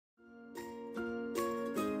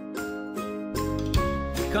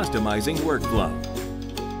Customizing workflow.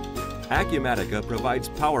 Acumatica provides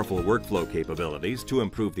powerful workflow capabilities to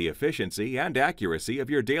improve the efficiency and accuracy of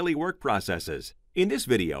your daily work processes. In this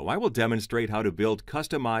video, I will demonstrate how to build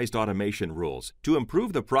customized automation rules to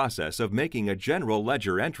improve the process of making a general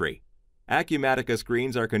ledger entry. Acumatica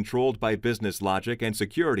screens are controlled by business logic and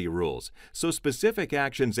security rules, so specific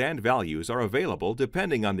actions and values are available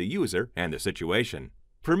depending on the user and the situation.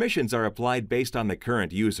 Permissions are applied based on the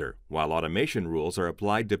current user, while automation rules are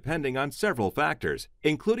applied depending on several factors,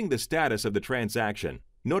 including the status of the transaction.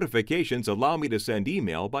 Notifications allow me to send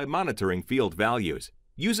email by monitoring field values.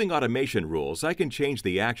 Using automation rules, I can change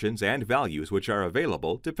the actions and values which are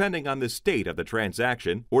available depending on the state of the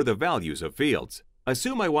transaction or the values of fields.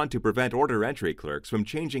 Assume I want to prevent order entry clerks from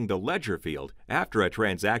changing the ledger field after a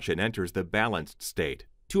transaction enters the balanced state.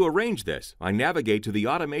 To arrange this, I navigate to the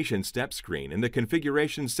Automation Step screen in the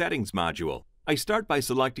Configuration Settings module. I start by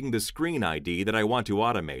selecting the screen ID that I want to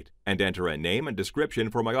automate and enter a name and description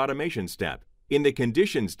for my automation step. In the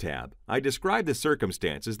Conditions tab, I describe the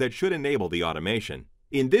circumstances that should enable the automation.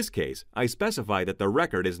 In this case, I specify that the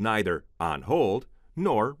record is neither on hold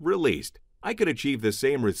nor released. I could achieve the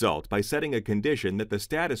same result by setting a condition that the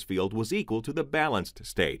status field was equal to the balanced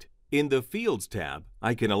state. In the Fields tab,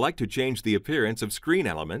 I can elect to change the appearance of screen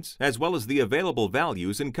elements as well as the available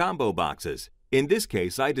values in combo boxes. In this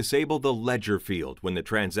case, I disable the Ledger field when the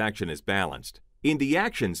transaction is balanced. In the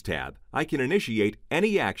Actions tab, I can initiate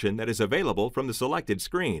any action that is available from the selected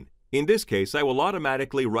screen. In this case, I will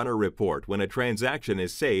automatically run a report when a transaction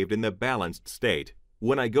is saved in the balanced state.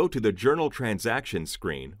 When I go to the Journal Transactions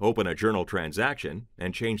screen, open a journal transaction,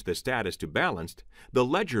 and change the status to balanced, the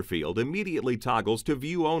Ledger field immediately toggles to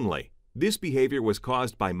View Only. This behavior was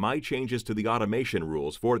caused by my changes to the automation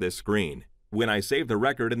rules for this screen. When I save the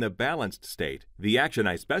record in the balanced state, the action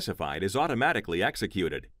I specified is automatically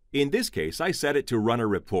executed. In this case, I set it to run a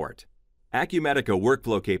report. Acumatica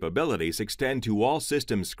workflow capabilities extend to all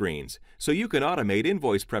system screens, so you can automate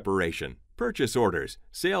invoice preparation, purchase orders,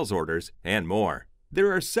 sales orders, and more.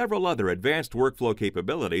 There are several other advanced workflow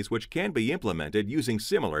capabilities which can be implemented using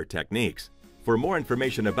similar techniques. For more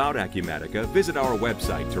information about Acumatica, visit our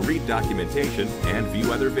website to read documentation and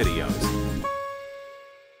view other videos.